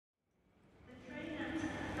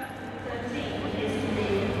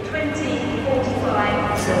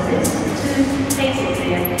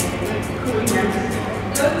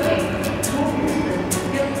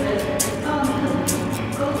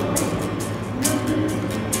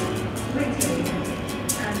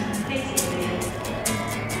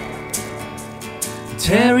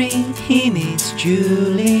Terry, he meets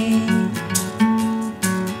Julie,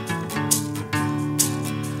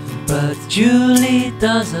 but Julie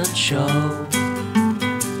doesn't show,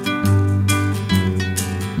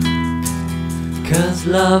 'cause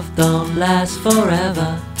love don't last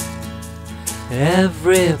forever,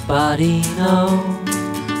 everybody knows,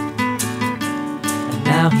 and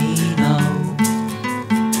now he knows.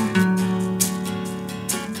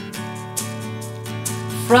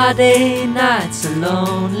 Friday nights are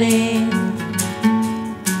lonely,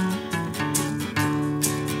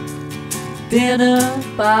 dinner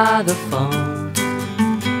by the phone.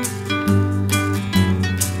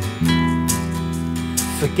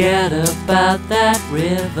 Forget about that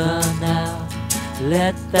river now,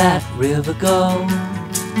 let that river go,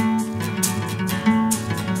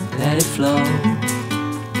 let it flow.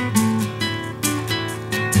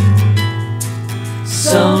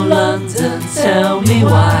 So London, tell me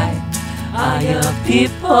why are your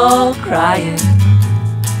people crying?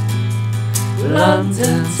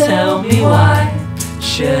 London, tell me why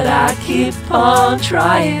should I keep on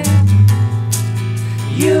trying?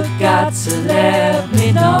 You got to let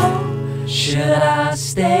me know, should I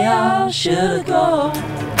stay or should I go?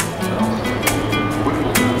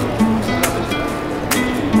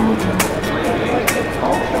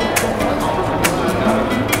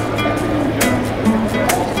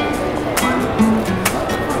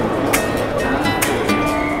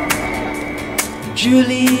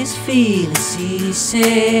 Julie's feeling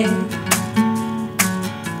seasick,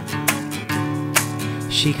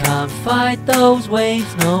 she can't fight those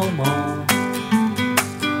waves no more.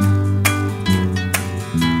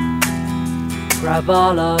 Grab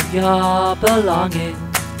all of your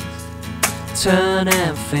belongings, turn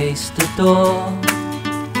and face the door,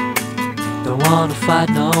 don't wanna fight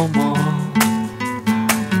no more.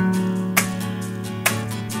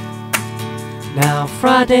 Now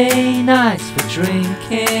Friday nights for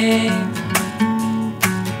drinking,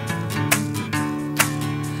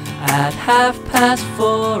 at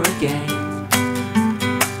 4:30 again.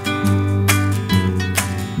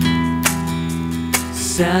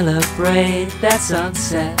 Celebrate that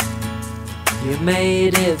sunset, you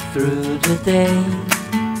made it through the day,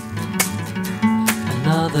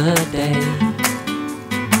 another day.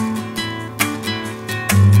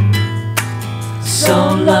 So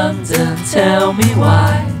London, tell me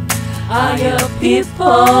why are your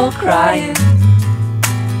people crying?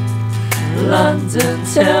 London,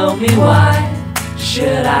 tell me why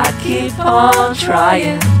should I keep on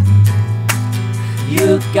trying? You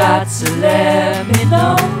got to let me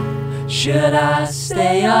know, should I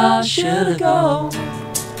stay or should I go?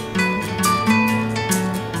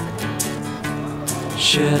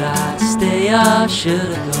 Should I stay or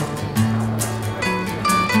should I go?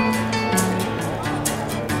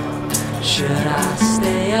 Should I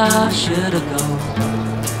stay or should I go?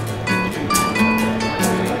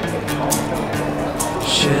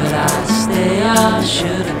 Should I stay or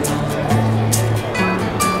should I go?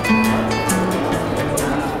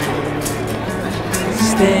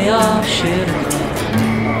 Stay or should I go?